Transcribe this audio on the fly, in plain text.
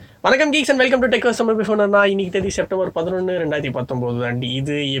வணக்கம் Geeks and welcome to tech customer பிஃபோர்னா. இன்னைக்கு தேதி செப்டம்பர் 11, 2019 அண்ட்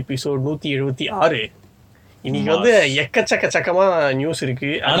இது எபிசோட் 176. இன்னைக்கு வந்து எக்கச்சக்கமா நியூஸ்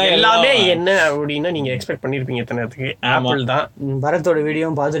இருக்கு. ஆனா எல்லாமே என்ன அப்படின்னா நீங்க எக்ஸ்பெக்ட் பண்ணிருப்பீங்க இத்தனை நேரத்துக்கு. ஆப்பிள் தான் பரத்தோட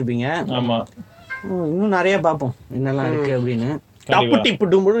வீடியோவும் பார்த்துருப்பீங்க. ஆமா, இன்னும் நிறைய பார்ப்போம் என்னெல்லாம் இருக்கு அப்படின்னு.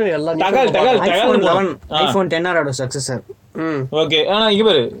 iPhone 10 successor. ஓகே. ஆனா இங்க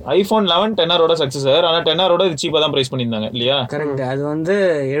பாரு, iPhone 11 10 சக்சஸர். ஆனா 10 இது சீப்பா தான் பிரைஸ் பண்ணிருந்தாங்க இல்லையா? கரெக்ட். அது வந்து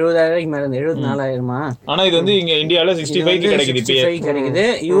 70,000 மேல இருந்து 74,000. ஆனா இது வந்து இங்க இந்தியால 65 க்கு கிடைக்குது. 65 கிடைக்குது.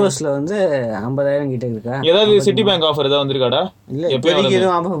 யூஎஸ்ல வந்து 50,000 கிட்ட இருக்கா? ஏதாவது சிட்டி பேங்க் ஆஃபர் ஏதாவது வந்திருக்காடா? இல்ல, இப்போதைக்கு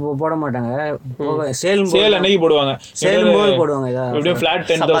எதுவும் ஆஃபர் போட மாட்டாங்க. சேல் அன்னைக்கு போடுவாங்க. சேல் போது போடுவாங்க. எப்படியும் ஃபிளாட்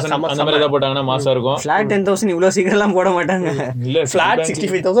 10,000 அந்த மாதிரி ஏதாவது போட்டாங்கன்னா மாசா இருக்கும். ஃபிளாட் 10,000 இவ்வளவு சீக்கிரம் எல்லாம் போட மாட்டாங்க. இல்ல, ஃபிளாட்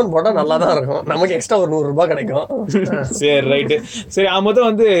 65,000 போட்டா நல்லா தான் இருக்கும். நமக்கு எக்ஸ்ட்ரா ஒரு $100 கிடைக்கும். சரி, ரைட். சரி, மொத்தம்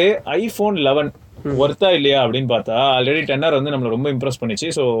வந்து iPhone 11 ஒர்த்தா இல்லையா அப்படின்னு பார்த்தா ஆல்ரெடி 10 வந்து நம்மள ரொம்ப இம்ப்ரெஸ் பண்ணிச்சு.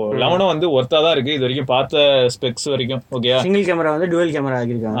 ஸோ 11 வந்து ஒர்த்தா தான் இருக்கு இது வரைக்கும் பார்த்த ஸ்பெக்ஸ் வரைக்கும். ஓகே, சிங்கிள் கேமரா வந்து டுவல் கேமரா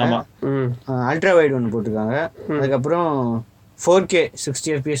ஆகிருக்காங்க. ஆமா, அல்ட்ரா வைட் ஒன்று போட்டிருக்காங்க. அதுக்கப்புறம் 4K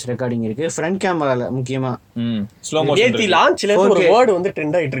 60 fps ரெக்கார்டிங் இருக்கு. ஃப்ரண்ட் கேமரால முக்கியமா ஸ்லோ மோஷன் லான்ச்ல ஒரு வேர்ட் வந்து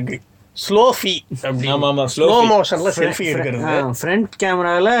ட்ரெண்ட் ஆயிட்டு இருக்கு, ஸ்லோஃபி. ஆமா, ஸ்லோ மோஷன்ல செல்ஃபி எடுக்கிறது. ஃப்ரண்ட்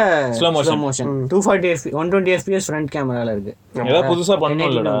கேமரால ஸ்லோ மோஷன் 120 fps ஃப்ரண்ட் கேமரால இருக்கு. ஏதாவது புதுசா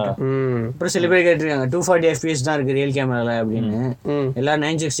பண்ணணும்லடா. அப்புறம் சில பேர் கேட்டிருக்காங்க 240 fps தான் இருக்கு ரியல் கேமரால அப்படின்னு. எல்லாம்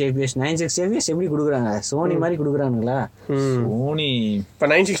 960 fps எப்படி குடுக்குறாங்க? சோனி மாதிரி குடுக்குறானுங்களா? சோனி இப்ப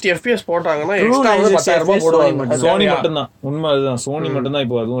 960 fps போட்டாங்கன்னா எக்ஸ்ட்ரா வந்து $10,000 போடுவாங்க. சோனி மட்டும் தான், உண்மை அதுதான். சோனி மட்டும் தான்.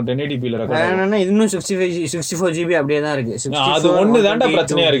 இப்போ அதுவும் 1080p ல ரெக்கார்ட். இன்னும் 64 GB அப்படியே தான் இருக்கு. அது ஒண்ணு தான்டா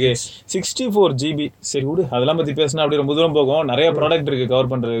பிரச்சனையா இருக்கு. 64 GB. சரி விடு, அதெல்லாம் பத்தி பேசினா அப்படி ரொம்ப தூரம் போகும். நிறைய ப்ராடக்ட் இருக்கு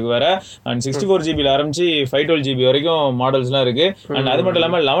கவர் பண்றதுக்கு வேற. அண்ட் 64 GB ஆரம்பிச்சு 512 GB வரைக்கும் மாடல்ஸ்லாம் இருக்கு. அண்ட் அது மட்டும்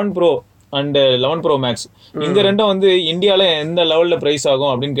இல்லாம 11 Pro அண்ட் 11 Pro Max இந்த ரெண்டும் வந்து இந்தியால எந்த லெவல்ல பிரைஸ்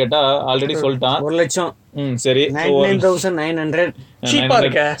ஆகும் அப்படின்னு கேட்டா ஆல்ரெடி சொல்லிட்டான். 1,00,000. சரி, 99,900 சீப்பா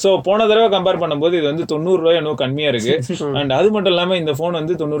இருக்கு. சோ போன தடவை கம்பேர் பண்ணும்போது இது வந்து $90 இன்னும் கம்மியா இருக்கு. அண்ட் அது மட்டும் இல்லாம இந்த போன்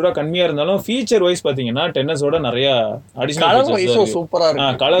வந்து $90 கம்மியா இருந்தாலும் ஃபீச்சர் வைஸ் பாத்தீங்கன்னா 10s நிறைய அடிஷனல் சூப்பரா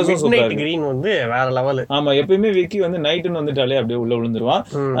இருக்கு. கலர்ஸும் சூப்பரா இருக்கு. கிரீன் வந்து வேற லெவல். ஆமா, எப்பயுமே விக்கி வந்து நைட்னு வந்துட்டாலே அப்படியே உள்ள விழுந்துருவான்.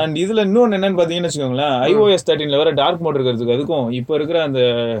 அண்ட் இதுல இன்னொன்னு என்னன்னு பாத்தீங்கன்னு வச்சுக்கோங்களேன், iOS 13 வர டார்க் மோட் இருக்கிறதுக்கு அதுக்கும் இப்ப இருக்கிற அந்த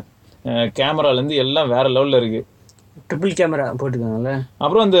கேமரால இருந்து எல்லாம் வேற லெவல்ல இருக்கு. ட்ரிபிள் கேமரா போட்டுருக்காங்கல்ல.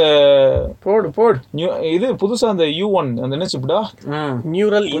 அப்புறம் அந்த போடு இது புதுசா அந்த U1 அந்த என்ன சிப்டா,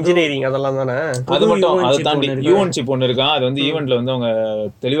 நியூரல் இன்ஜினியரிங் அதெல்லாம் தானே. அது மட்டும் அதை தாண்டி U1 சிப் ஒன்று இருக்கான். அது வந்து ஈவெண்ட்ல வந்து அவங்க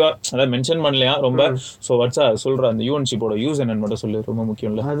தெளிவா அதாவது மென்ஷன் பண்ணலையா ரொம்ப. ஸோ வட்சா சொல்ற அந்த U1 சிப்போட யூஸ் என்னன்னு மட்டும் சொல்லு, ரொம்ப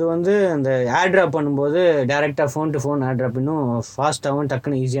முக்கியம் இல்ல. அது வந்து அந்த ஏர் டிராப் பண்ணும்போது டைரக்டா phone to phone air drop இன்னும் ஃபாஸ்டாகவும்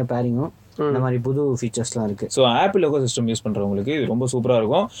டக்குன்னு ஈஸியா பேரிங்கும் இந்த மாதிரி புது ஃபீச்சர்ஸ்லாம் இருக்கு. So Apple ecosystem use பண்றவங்களுக்கு இது ரொம்ப சூப்பரா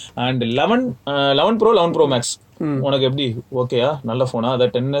இருக்கும். அண்ட் 11 Pro 11 Pro Max உனக்கு எப்படி ஓகேயா? நல்ல போனா?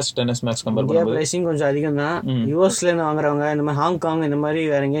 அதாவது 10s Max கம்பேர் பண்ணும்போது பிரைசிங் கொஞ்சம் அதிகம் தான். யூஎஸ்ல இருந்து வாங்குறவங்க இந்த மாதிரி ஹாங்காங் இந்த மாதிரி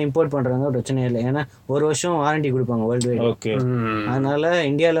வேற எங்கேயும் இம்போர்ட் பண்றாங்க பிரச்சனை இல்லை. ஏன்னா ஒரு வருஷம் வாரண்டி கொடுப்பாங்க வேர்ல்டு வைட். ஓகே, அதனால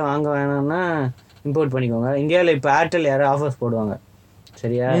இந்தியாவில் வாங்க வேணாம்னா இம்போர்ட் பண்ணிக்கோங்க. இந்தியாவில் இப்போ ஏர்டெல் யாரும் ஆஃபர்ஸ் போடுவாங்க.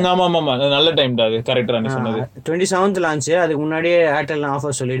 சரியா? ஆமா, நல்ல டைம் தான் அது. கரெக்டா நீ சொன்னது. 27th launch. அதுக்கு முன்னாடியே ஏர்டெல்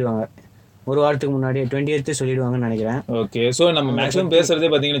ஆஃபர் சொல்லிடுவாங்க. ஒரு வாரத்துக்கு முன்னாடி 28th சொல்லிடுவாங்கன்னு நினைக்கிறேன். ஓகே, சோ நம்ம மேக்ஸிமம் பேசுறதே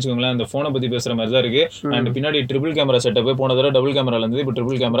பாத்தீங்கன்னு வச்சுக்கோங்களேன், அந்த போனை பத்தி பேசுற மாதிரி தான் இருக்கு. அண்ட் பின்னாடி ட்ரிபிள் கேமரா செட்டப். போன தடவை டபுள் கேமரால இருந்து இப்போ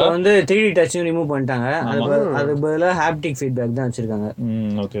ட்ரிபிள் கேமரா வந்து 3D டச்சும் ரிமூவ் பண்ணிட்டாங்க. அது பதிலாக ஹாப்டிக் ஃபீட்பேக் தான் வச்சிருக்காங்க.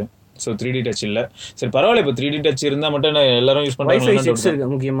 ஓகே, சோ 3D டச் இல்ல. சரி பரவாயில்ல, இப்போ 3D டச் இருந்தா மட்டும் எல்லாரும் யூஸ் பண்றாங்க. Wi-Fi 6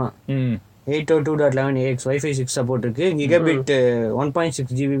 இருக்கு முக்கியமா. 802.11ax Wi-Fi 6 சப்போர்ட் இருக்கு. கிகாபிட்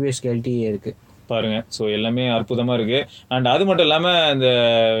 1.6 Gbps LTE இருக்கு பாருங்க. ஸோ எல்லாமே அற்புதமா இருக்கு. அண்ட் அது மட்டும் இல்லாம இந்த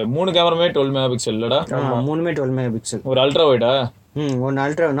 3 கேமராமே 12 மெகா பிக்சல் இல்லடா? மூணுமே 12 மெகா பிக்சல். ஒரு அல்ட்ரா வைடா? ஒன்னு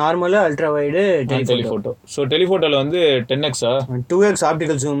ultra normal, ultra wide, telephoto. So டெலிஃபோட்டோல வந்து 10x 2x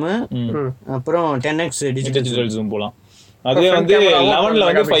ஆப்டிகல் ஜூம், அப்புறம் 10x டிஜிட்டல் ஜூம் போலாம். அதுவே வந்து 11ல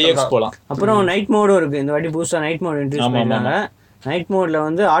வந்து 5x போலாம். அப்புறம் நைட் மோடும் இருக்கு. இந்த வாட்டி புதுசா நைட் மோட் இன்ட்ரோடியூஸ் பண்ணாங்க. நைட் மோட்ல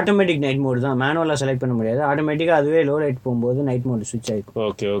வந்து ஆட்டோமேட்டிக் நைட் மோட் தான், மேனுவலா செலக்ட் பண்ண முடியாது. ஆட்டோமேட்டிக்கா அதுவே லோ லைட் போகும்போது நைட் மோட் ஸ்விட்ச் ஆயிடும்.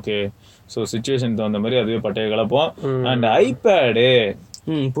 ஓகே. ஸோ சிச்சுவேஷன் தகுந்த மாதிரி அதுவே பட்டைய கலப்போம். அண்ட் ஐபேடு,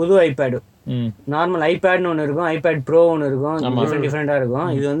 புது ஐபேடு. நார்மல் ஐபேட்னு ஒன்று இருக்கும், ஐபேட் ப்ரோ ஒன்று இருக்கும், டிஃப்ரெண்டா இருக்கும்.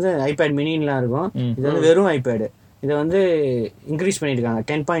 இது வந்து ஐபேட் மினிலாம் இருக்கும். இது வந்து வெறும் ஐபேடு. இதை வந்து இன்க்ரீஸ் பண்ணியிருக்காங்க.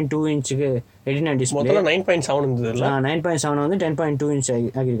 10.2 இன்ச்சுக்கு ரெட்டினா டிஸ்பிளே. 9.7 இருந்தது. 9.7 வந்து 10.2 இன்ச்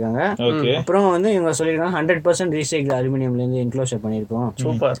ஆகியிருக்காங்க. அப்புறம் வந்து இவங்க சொல்லியிருக்காங்க 100% ரீசைக்கிள் அலுமினியம்ல இருந்து என்க்ளோசர் பண்ணியிருக்கோம்.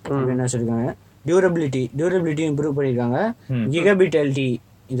 சூப்பர் அப்படின்னு சொல்லியிருக்காங்க. டியூரபிலிட்டி இம்ப்ரூவ் பண்ணியிருக்காங்க. கிகாபிட் LTE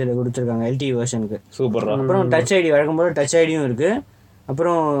இதில் கொடுத்துருக்காங்க LTE வெர்ஷனுக்கு. சூப்பர். அப்புறம் டச் ஐடி வழக்கம் போல டச் ஐடியும் இருக்கு.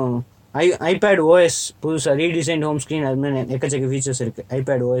 அப்புறம் ஐபேட் ஓஎஸ் புதுசாக ரீடிசைன் ஹோம் ஸ்க்ரீன் அது மாதிரி எக்கச்சக்க ஃபீச்சர்ஸ் இருக்குது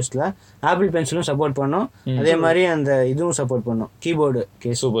ஐபேட் ஓஎஸில். ஆப்பிள் பென்சிலும் சப்போர்ட் பண்ணோம், அதே மாதிரி அந்த இதுவும் சப்போர்ட் பண்ணோம், keyboard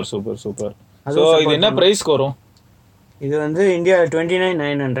case. Super super super. So இது என்ன ப்ரைஸ்க்கு வரும்? இது வந்து இந்தியா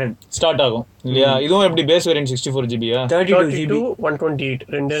 29,900 ஸ்டார்ட் ஆகும் இல்லையா? இதுவும் எப்படி base variant 64GB 32GB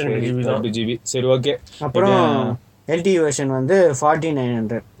 128 2GB. சரி ஓகே. அப்புறம் எல்டி வெர்ஷன் வந்து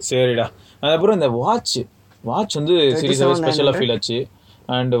 49,900. சரிடா. அதுக்கப்புறம் இந்த வாட்ச் வந்து சீரியஸாவே ஸ்பெஷலா ஃபீல் ஆச்சு.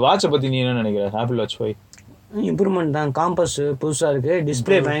 அண்ட் வாட்சை பத்தி நீ என்ன நினைக்கிற? ஆப்பிள் வாட்ச் 5 இம்ப்ரூவ்மெண்ட் தான். காம்பஸ் புதுசா இருக்கு,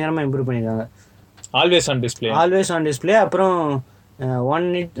 டிஸ்பிளே பயங்கரமா இம்ப்ரூவ் பண்ணிருக்காங்க. Always on display. அப்புறம்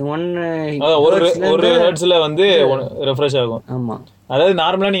ஒரு ஹெர்ட்ஸ்ல வந்து ரெஃப்ரெஷ் ஆகும். ஆமா, அதாவது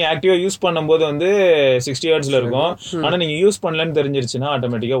நார்மலா நீங்க ஆக்டிவா யூஸ் பண்ணும்போது வந்து 60 ஹெர்ட்ஸ்ல இருக்கும். ஆனா நீங்க யூஸ் பண்ணலன்னு தெரிஞ்சிருச்சுன்னா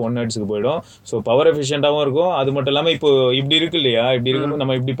ஆட்டோமேட்டிக்கா 1 ஹெர்ட்ஸ்க்கு போயிடும். ஸோ பவர் எஃபிஷியன்டாவும் இருக்கும். அது மட்டும் இல்லாம இப்போ இப்படி இருக்கு இல்லையா, இப்படி இருக்கும்போது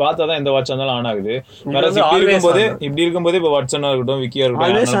நம்ம இப்படி பார்த்தாதான் எந்த வாட்ச் இருந்தாலும் ஆன் ஆகுது. இப்படி இருக்கும்போது இப்போ வாட்ஸ்அனா இருக்கட்டும், விக்கியா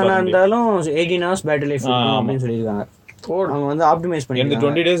இருக்கட்டும், இருந்தாலும் 18 hours பேட்டரி லைஃப் அப்படின்னு சொல்லியிருக்காங்க. அவங்க வந்து ஆப்டிமைஸ் பண்ணி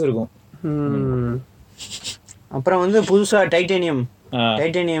 20 days இருக்கும். அப்புறம் வந்து புதுசா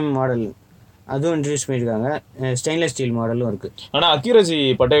டைட்டேனியம் மாடல் அதுவும் இன்ட்ரடியூஸ் பண்ணிருக்காங்க. ஸ்டெயின்லெஸ் ஸ்டீல் மாடலும் இருக்கு. ஆனா அக்யூரசி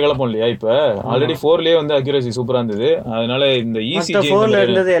பட்டை கலப்போம் இல்லையா? இப்ப ஆல்ரெடி 4லயே வந்து அக்யூரசி சூப்பரா இருந்தது. அதனால இந்த இசிஜி 4ல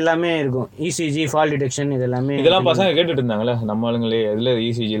இருந்தது எல்லாமே இருக்கும். இசிஜி, ஃபால் டிடெக்ஷன் இதெல்லாம் பசங்க கேட்டுட்டு இருந்தாங்களே, நம்ம ஆளுங்களே இதுல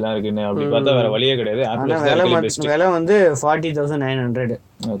இசிஜி எல்லாம் இருக்குன்னு. அப்படி பார்த்தா வேற வழியே கிடையாது. விலை வந்து 40,900.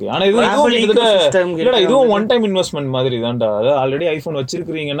 ஓகே. ஆனா இதுவும் ஒன் டைம் இன்வெஸ்ட்மெண்ட் மாதிரி தான்டா. அதாவது ஆல்ரெடி ஐபோன்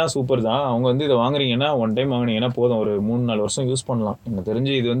வச்சிருக்கீங்கன்னா சூப்பர் தான். அவங்க வந்து இதை வாங்குறீங்கன்னா ஒன் டைம் வாங்குனீங்கன்னா போதும், ஒரு 3-4 வருஷம் யூஸ் பண்ணலாம். எனக்கு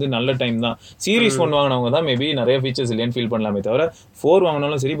தெரிஞ்சு இது வந்து நல்ல டைம் தான். சீரிஸ் ஃபோன் வாங்கினவங்க தான் மேபி நிறைய ஃபீச்சர்ஸ் இல்லைன்னு ஃபீல் பண்ணலாமே தவிர 4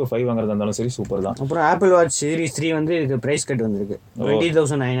 வாங்கினாலும் சரி, இப்போ 5 வாங்குறதா இருந்தாலும் சரி சூப்பர் தான். அப்புறம் ஆப்பிள் வாட்ச் சீரிஸ் 3 வந்து இதுக்கு பிரைஸ் கட் வந்திருக்கு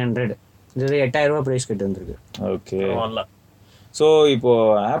 20,900. இது 8,000 ரூபாய் பிரைஸ் கட் வந்திருக்கு. ஓகே. ஸோ இப்போ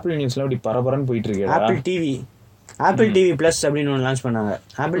ஆப்பிள் நியூஸ்லாம் இப்படி பரபரன்னு போயிட்டு இருக்கு. ஆப்பிள் டிவி பிளஸ் அப்படின்னு ஒன்று லான்ச் பண்ணாங்க.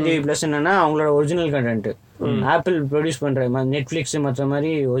 ஆப்பிள் டிவி பிளஸ் என்னன்னா அவங்களோட ஒரிஜினல் கண்டென்ட் ஆப்பிள் ப்ரொடியூஸ் பண்ற நெட்ஃபிளிக்ஸ் மற்ற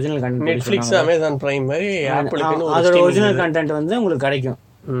மாதிரி original content, Netflix, Amazon prime மாதிரி அதோட ஒரிஜினல் கண்டென்ட் வந்து உங்களுக்கு கிடைக்கும்.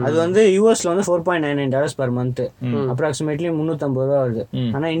 அது வந்து யூஎஸ்ல வந்து $4.99 per month, அப்ராக்சிமேட்லி 350 ரூபா வருது.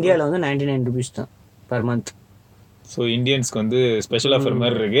 ஆனா இந்தியாவில் வந்து 99 rupees தான் per month. ஸோ இந்தியன்ஸ்க்கு வந்து ஸ்பெஷல் ஆஃபர்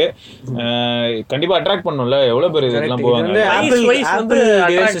மாதிரி இருக்கு. கண்டிப்பா அட்ராக்ட் பண்ணும்ல, எவ்வளவு பேர் இதெல்லாம் போவாங்க.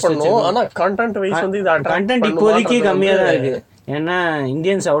 ஆனா கண்டென்ட் வைஸ் வந்து இது கண்டென்ட் இப்போதைக்கு கம்மியா தான் இருக்கு. ஏன்னா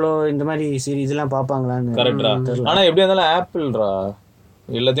இந்தியன்ஸ் அவ்வளோ இந்த மாதிரி சீரிஸ் எல்லாம் பாப்பாங்களான்னு. கரெக்டா. ஆனா எப்படி இருந்தாலும் ஆப்பிள்ரா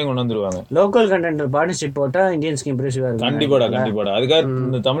எல்லாத்தையும் கொண்டு வந்துருவாங்க. லோக்கல் கண்டென்ட் பார்ட்னர்ஷிப் போட்டா இந்தியன்ஸ்க்கு இம்ப்ரெசிவா இருக்கும். கண்டிப்பாடா. அதுக்காக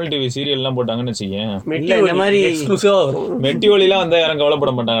இந்த தமிழ் டிவி சீரியல் எல்லாம் போட்டாங்கன்னு வச்சுக்கேன், இந்த மாதிரி எக்ஸ்க்ளூசிவா வரும். மெட்டியோலிலாம் வந்தா யாரும்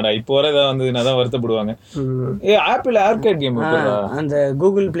கவலைப்பட மாட்டாங்கடா. இப்போ வர ஏதாவது வந்து நான் தான் வருத்தப்படுவாங்க. ஆப்பிள் ஆர்கேட் கேம் அந்த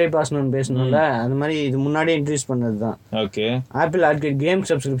கூகுள் பிளே பாஸ்னு பேசணும்ல, அந்த மாதிரி இது முன்னாடியே introduce பண்ணதுதான். Okay. Apple arcade game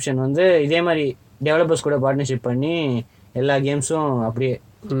subscription வந்து இதே மாதிரி டெவலப்பர்ஸ் கூட பார்ட்னர்ஷிப் பண்ணி எல்லா கேம்ஸும் அப்படியே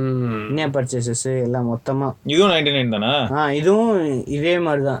பர்ச்சேசஸ் எல்லாம் மொத்தமா. இதுவும் 99 தானா? இதுவும் இதே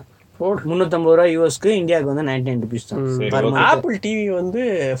மாதிரி தான். 350 ரூபா யூஎஸ்க்கு, இந்தியாவுக்கு வந்து 99 rupees தான். ஆப்பிள் டிவி வந்து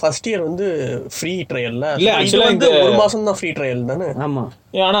ஃபர்ஸ்ட் இயர் வந்து ஃப்ரீ ட்ரையல்ல இல்ல, ஆக்சுவலா இந்த ஒரு மாசம் தான் ஃப்ரீ ட்ரையல் தானே. ஆமா.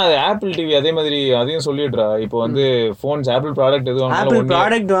 ஆனா அது ஆப்பிள் டிவி அதே மாதிரி அதையும் சொல்லிடுறா. இப்போ வந்து போன்ஸ் ஆப்பிள் ப்ராடக்ட் எது வாங்கினாலும் ஆப்பிள்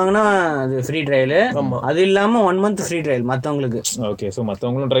ப்ராடக்ட் வாங்கினா அது ஃப்ரீ ட்ரையல். அது இல்லாம 1 month ஃப்ரீ ட்ரையல் மத்தவங்களுக்கு. ஓகே. சோ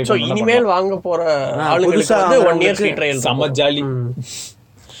மத்தவங்களும் ட்ரை பண்ணலாம். இனிமேல் வாங்க போற ஆளுங்களுக்கு வந்து 1 year ஃப்ரீ ட்ரையல். சம ஜாலி.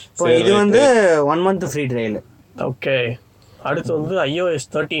 இது வந்து 1 month ஃப்ரீ ட்ரையல். ஓகே. அடுத்து வந்து iOS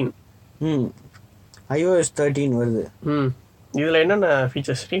 13. iOS 13 வருது. இதுல என்னென்ன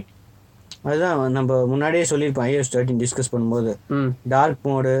ஃபீச்சர்ஸ்? அதுதான் நம்ம முன்னாடியே சொல்லியிருப்போம் iOS 13 டிஸ்கஸ் பண்ணும்போது. டார்க்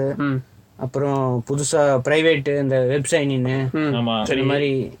மோடு, அப்புறம் புதுசா பிரைவேட் இந்த வெப் சைனின், இந்த மாதிரி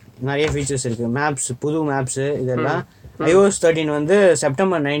நிறைய ஃபீச்சர்ஸ் இருக்கு. மேப்ஸ், புது மேப்ஸ், இதெல்லாம் iOS 13 வந்து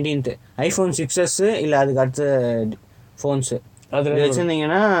செப்டம்பர் 19th ஐபோன் 6s இல்ல அதுக்கு அடுத்த போன்ஸ் அது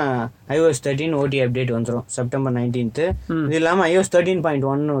வச்சிருந்தீங்கன்னா iOS 13 OT அப்டேட் வந்துடும் செப்டம்பர் 19th. இது இல்லாமல் iOS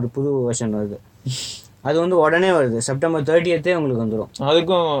 13.1 ஒரு புது வெர்ஷன் வருது. அது வந்து உடனே வருது, செப்டம்பர் 30th உங்களுக்கு வந்துடும்.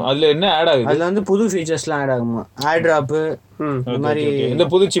 அதுக்கும் அதுல என்ன ஆட் ஆகுது? அதுல வந்து புது ஃபீச்சர்ஸ்லாம் ஆட் ஆகுமா, ஏர் டிராப், இந்த மாதிரி இந்த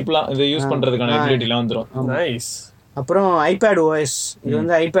புது சிப்லாம் இதை யூஸ் பண்றதுக்கான எபிலிட்டிலாம் வந்துடும். நைஸ். அப்புறம் ஐபேட் ஓஎஸ், இது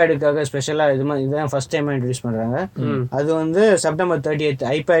வந்து ஐபேடுக்காக ஸ்பெஷலா இதுதான் ஃபர்ஸ்ட் டைம் இன்ட்ரடியூஸ் பண்றாங்க. அது வந்து செப்டம்பர் 30th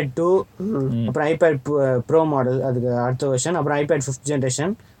iPad 2, அப்புறம் iPad Pro மாடல் அதுக்கு அடுத்த வெர்ஷன், அப்புறம் iPad 5th generation,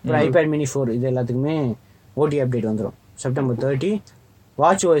 அப்புறம் iPad mini 4 இது எல்லாத்துக்குமே OT அப்டேட் வந்துடும் செப்டம்பர் 30.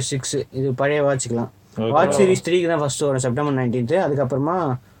 வாட்ச் OS 6 இது பழைய வாட்ச்க்கலாம். வாட்ச் சீரிஸ் 3க்கு தான் ஃபர்ஸ்ட் வரும் செப்டம்பர் 19th. அதுக்கப்புறமா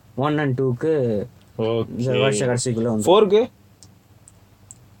 1 and 2க்கு இந்த வருஷ கடைசிக்குள்ள வந்து 4க்கு.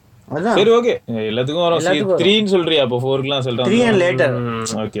 அதான் சரி, ஓகே. எல்லாத்துக்கும் வரும். 3 ன்னு சொல்றியா? அப்ப 4க்குலாம் சொல்றேன். 3 and later.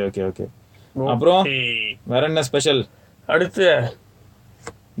 ஓகே. அப்புறம் வேற என்ன ஸ்பெஷல்? அடுத்து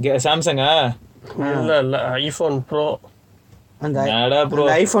சாம்சங்கா? இல்ல iPhone Pro. அந்த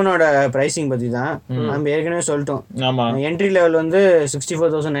ஐபோனோட பிரைசிங் பத்தி தான் நம்ம ஏற்கனவே சொல்லிட்டோம். என்ட்ரி லெவல் வந்து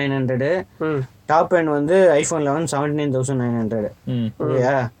 64,900, டாப் எண்ட் வந்து ஐபோன் 11 79,900.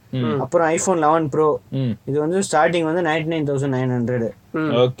 ஓகேயா? அப்புறம் ஐபோன் 11 ப்ரோ இது வந்து ஸ்டார்டிங் வந்து 99,900.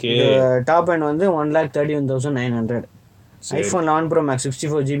 டாப் எண்ட் வந்து 1,31,900. IPhone 11 bro maths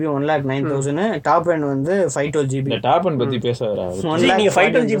 64GB 1,09,000. Top end வந்து 512GB. டாப் எண்ட் பத்தி பேசாதடா. நீங்க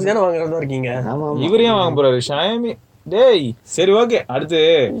 512GB தான வாங்குறதா இருக்கீங்க. ஆமா இவரே வாங்க போறாரு ஷாமி. டேய் சரி ஓகே. அடுத்து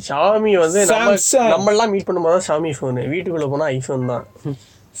ஷாமி வந்து நம்ம எல்லாம் மீட் பண்ணும்போது ஷாமி ஃபோன், வீட்டுக்குள்ள போனா ஐபோன் தான்.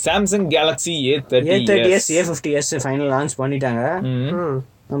 Samsung Galaxy A30s A50s final launch பண்ணிட்டாங்க.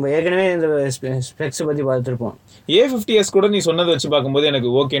 நம்ம ஏற்கனவே இந்த ஸ்பெக்ஸ் பத்தி பார்த்துருப்போம். A50s கூட நீ சொன்னதை வச்சு பார்க்கும்போது எனக்கு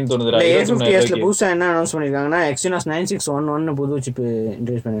ஓகேன்னு தோணுதுடா. A50sல புதுசா என்ன அனௌன்ஸ் பண்ணிருக்காங்கன்னா Exynos 9611 புது சிப்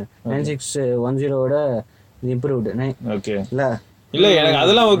இன்ட்ரோ듀ஸ் பண்ணாங்க. 9610ஓட இம்ப்ரூவ்டு. ஓகே இல்ல எனக்கு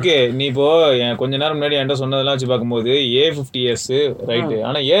அதெல்லாம் ஓகே. நீ இப்போ கொஞ்ச நேரம் முன்னாடி என்கிட்ட சொன்னதெல்லாம் வச்சு பார்க்கும்போது A50s ரைட்.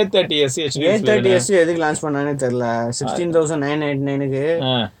 ஆனா A30s எதுக்கு லான்ச் பண்ணாங்கன்னு தெரியல. 16,999க்கு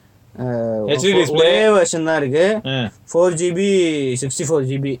HD display ஒரே வெர்ஷன் தான் இருக்கு. 4GB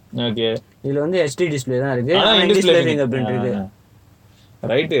 64GB. ஓகே இதுல வந்து HD டிஸ்ப்ளே தான் இருக்கு. ஆனா டிஸ்ப்ளே ஃபிங்கர்பிரிண்ட் இருக்கு.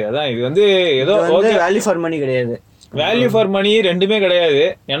 ரைட். அதான் இது வந்து ஏதோ ஓகே வேல்யூ ஃபார் மணி கிடையாது. வேல்யூ ஃபார் மணி ரெண்டுமே கிடையாது.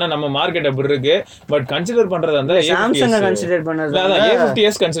 ஏன்னா நம்ம மார்க்கெட் அப்படி இருக்கு. பட் கன்சிடர் பண்றது அந்த சாம்சங் கன்சிடர் பண்ணது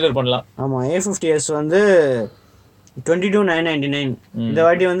A50s கன்சிடர் பண்ணலாம். ஆமா A50s வந்து 22,999. இந்த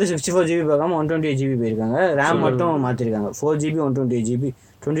வாட்டி வந்து 64GB பார்க்காம 128GB போயிருக்காங்க. ரேம் மட்டும் மாத்திருக்காங்க. 4GB 128GB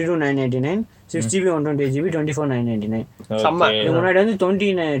 22,999, 6GB 128GB 24,999. இது முன்னாடி வந்து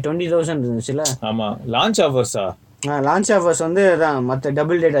 20,000 இருந்துச்சுல. ஆமா லான்ச் ஆஃபர்ஸா? லான்ச் ஆஃபர்ஸ் வந்து அதான் மற்ற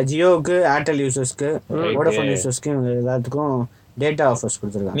டபுள் டேட்டா ஜியோவுக்கு, ஏர்டெல் யூசர்ஸ்க்கு, வோடஃபோன் யூசர்ஸ்க்கு எல்லாத்துக்கும் டேட்டா ஆஃபர்ஸ்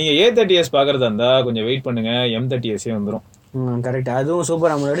கொடுத்துருக்காங்க. நீங்க A30s பாக்குறதா இருந்தா கொஞ்சம் வெயிட் பண்ணுங்க. M30s வந்துரும். கரெக்ட். அதுவும்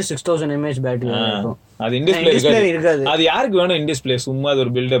சூப்பர் அமோலட் 6000 mAh பேட்டரி இருக்கும். அது இன்டிஸ்ப்ளே இருக்காது. அது யாருக்கு வேணும் இன்டிஸ்ப்ளே? சும்மா அது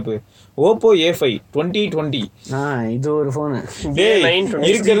ஒரு பில்ட் அப். Oppo A5 2020 இது ஒரு ஃபோன்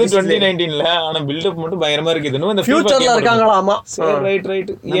இருக்குது 2019ல. ஆனா பில்ட் அப் மட்டும் பயங்கரமா இருக்குது. இன்னும் அந்த ஃபியூச்சர்ல இருக்காங்களாமா.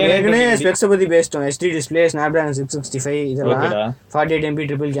 ரைட் ஏற்கனவே ஸ்பெக்ஸ் பத்தி பேசிட்டோம். HD டிஸ்ப்ளே, Snapdragon 665 இதெல்லாம்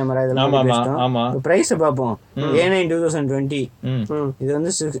 48MP ட்ரிபிள் கேமரா இதெல்லாம் பேசிட்டோம். பிரைஸ் பாப்போம். A9 2020 இது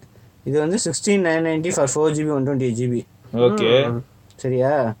வந்து 16,990 for 4GB 128GB. ஓகே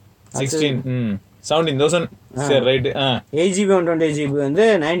சரியா? 17,000. சரி ரைட். 8GB 128GB வந்து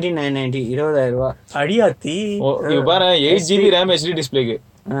 19,990 20,000 ரூபாய். அடியாத்தி இது பாரு 8GB RAM HD டிஸ்ப்ளேக்கு.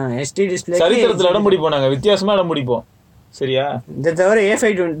 HD டிஸ்ப்ளே சரித்திரத்துல இடம் முடிப்போம். நாங்க வித்தியாசமா இடம் முடிப்போம். சரியா? இதை தவிர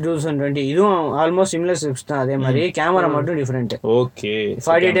A5 2020 இதுவும் ஆல்மோஸ்ட் சிமிலர் ஸ்பெக்ஸ் தான். அதே மாதிரி கேமரா மட்டும் டிஃபரெண்ட். ஓகே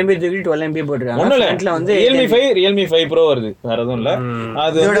 48MP தூக்கி 12MP போட்டுருக்காங்க. ஃப்ரண்ட்ல வந்து Realme 5 Pro வருது. வேற எதுவும் இல்ல.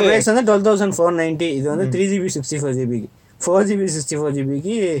 அது இதோட பிரைஸ் வந்து 12,490. இது வந்து 3GB 64GB க்கு. 4GB 64GB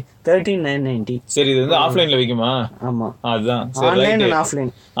க்கு 13,990. சரி இது வந்து ஆஃப்லைன்ல விக்குமா? ஆமா அதுதான். Online and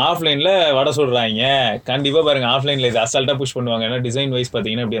offline. ஆஃப்லைன்ல வட சொல்றாங்க. கண்டிப்பா பாருங்க ஆஃப்லைன்ல இது அசால்ட்டா புஷ் பண்ணுவாங்க. ஏன்னா டிசைன் வைஸ்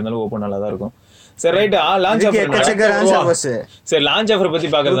பாத்தீங்கன்னா எப்படி இருந்தாலும் ஓபன் நல்லா தான் இருக்கும். சரி ரைட். Launch offer. சரி லான்ச் ஆஃபர் பத்தி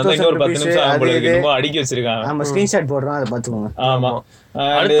பாக்குறதா இன்னொரு 10 நிமிஷம் உங்களுக்கு என்னமோ அடிக்க வச்சிருக்காங்க. நம்ம ஸ்கிரீன்ஷாட் போடுறோம், அதை பாத்துக்கோங்க. ஆமா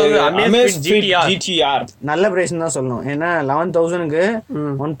GTR நல்ல பிரைஸ் தான் சொல்லணும். ஏன்னா 11,000க்கு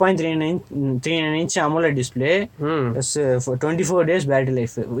 1.39 inch AMOLED display plus 24 days battery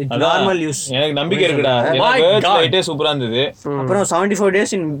life with normal use. எனக்கு நம்பிக்கை இருக்குடா. எனக்கு லைட்டே சூப்பரா இருந்தது. அப்புறம் 74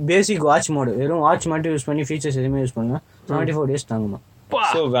 days in basic watch mode. வெறும் வாட்ச் மட்டும் யூஸ் பண்ணி ஃபீச்சர்ஸ் எதுவுமே யூஸ் பண்ணுங்க. 74 days தாங்குமா.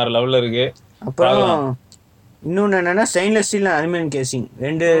 சோ வேற லெவல்ல இருக்கு. அப்புறம் இன்னொன்று என்னன்னா stainless steel aluminium casing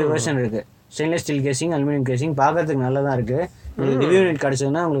 2 version இருக்கு. Stainless steel casing, aluminium casing பார்க்கறதுக்கு நல்லா தான் இருக்கு. ரிவ்யூ யூனிட்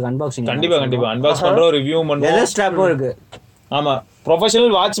கிடைச்சதுன்னா உங்களுக்கு அன்பாக்சிங் கண்டிப்பா அன்பாக்ஸ் பண்றோம், ரிவ்யூ பண்ணுவோம். லெதர் ஸ்ட்ராப்பும் இருக்கு. ஆமா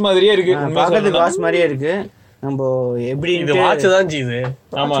ப்ரொஃபஷனல் வாட்ச் மாதிரியே இருக்கு. பார்க்கறதுக்கு வாட்ச் மாதிரியே இருக்கு. நம்ம எப்படி இது வாட்ச் தான் ஜீது.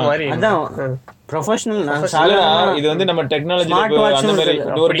 ஆமா அதான் ப்ரொஃபஷனல். இது வந்து நம்ம டெக்னாலஜி அந்த மாதிரி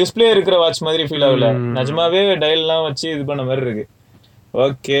ஒரு டிஸ்ப்ளே இருக்கிற வாட்ச் மாதிரி ஃபீல் ஆகல. நிஜமாவே டயல்லாம் வச்சு இது பண்ண மாதிரி இருக்கு.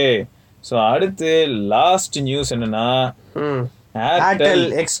 ஓகே சோ அடுத்து லாஸ்ட் நியூஸ் என்னன்னா Airtel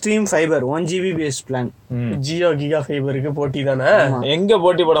Xtreme fiber 1GB base plan. Jio giga ஃபைபருக்கு போட்டி தானே. எங்க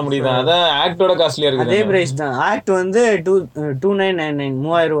போட்டி போட முடியுது? அதான் ஆக்டோட காஸ்ட்லியா இருக்கு. அதே பிரைஸ் தான். ஆக்ட் வந்து 2999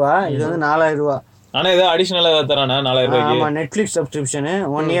 3000 ரூபாய். இது வந்து 4000 ரூபாய். ஆனா ஏதோ அடிஷனலா தரானா 4000 ரூபாய்க்கு. ஆமா Netflix subscription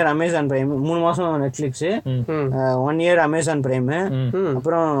 1 year Amazon Prime 3 மாசம் நெட்ஃபிளிக்ஸ் 1 year அமேசான் பிரைம்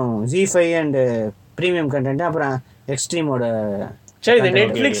அப்புறம் Z5 அண்ட் பிரீமியம் கண்டென்ட் அப்புறம் எக்ஸ்ட்ரீமோட. சரி இந்த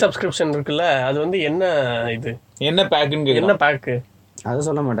நெட்ஃபிளிக்ஸ் சப்ஸ்கிரிப்ஷன் இருக்குல்ல அது வந்து என்ன பேக்குன்னு என்ன பேக்கு அத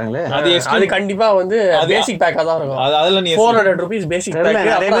சொல்ல மாட்டாங்களே. அது கண்டிப்பா வந்து பேசிக் பேக்கா தான் இருக்கும். அதெல்லாம் நீ 400 rupees basic pack.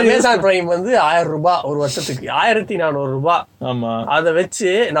 Amazon Prime வந்து 1000 ரூபாய் ஒரு வருஷத்துக்கு 1400 ரூபாய். ஆமா அத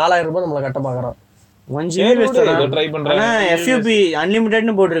வெச்சு 4000 ரூபாய் நம்மள கட்ட பாக்குறோம். 1 GB ட்ரை பண்றேன். ஆனா FUP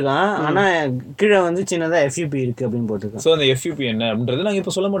அன்லிமிட்டட்னு போட்டிருக்கான். ஆனா கீழே வந்து சின்னதா FUP இருக்கு அப்படின்னு போட்டிருக்கான். சோ அந்த FUP என்ன அப்படின்றது நாங்க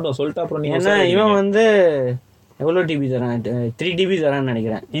இப்ப சொல்ல மாட்டோம். சொல்லிட்டு அப்புறம் நீங்க ஏன்னா இவன் வந்து எவ்வளவு டிபி தரான்? 3 GB தரான்னு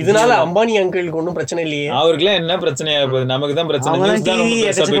நினைக்கிறேன். இதனால அம்பானி அங்கிளுக்கு ஒன்றும் பிரச்சனை இல்லையே. அவருக்குலாம் என்ன பிரச்சனையா போகுது? நமக்கு தான் பிரச்சனை.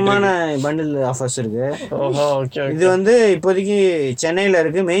 எக்கச்சக்கமான பண்டில் ஆஃபர்ஸ் இருக்கு. ஓகே. இது வந்து இப்போதைக்கு சென்னையில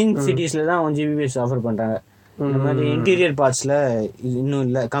இருக்கு. மெயின் சிட்டிஸ்ல தான் 1 GB ஆஃபர் பண்றாங்க. இந்த மாதிரி இன்டீரியர் பார்ட்ஸ்ல இது இன்னும்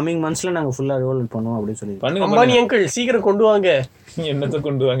இல்ல. கமிங் மந்த்ஸ்ல நாங்க ஃபுல்லா ரோல் அவுட் பண்ணுவோம் அப்படின்னு சொல்லி. அம்பானி அங்கிள் சீக்கிரம் கொண்டு வாங்க. என்னத்த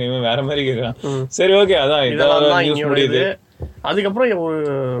கொண்டு வாங்க? இவன் வேற மாதிரி கேக்குறான். சரி ஓகே, அதான் இதெல்லாம் நியூஸ் முடியுது. அதுக்கப்புறம் ஒரு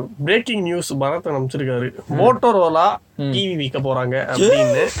breaking news Bharat அனுப்பிச்சிருக்காரு. Motorola TV விற்க போறாங்க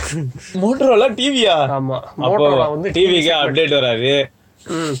அப்படின்னு. மோட்டோரோலா டிவியா? ஆமா, மோட்டோரோலா வந்து டிவிக்கு அப்டேட் வராது.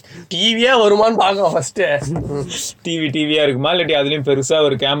 டிவியா வருமான்னு பாக்கலாம் ஃபர்ஸ்ட். டிவியா இருக்குமா இல்லாட்டி அதுலயும் பெருசா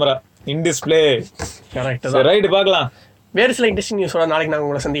ஒரு camera in display? Correct. Right, பார்க்கலாம். வேறு சில இன்ட்ரெஸ்டிங் நியூஸோட நாளைக்கு நாங்க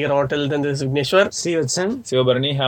உங்களை சந்திக்கிறோம். ஹோட்டல் விக்னேஸ்வர், ஸ்ரீவத்சன், சிவபரணி.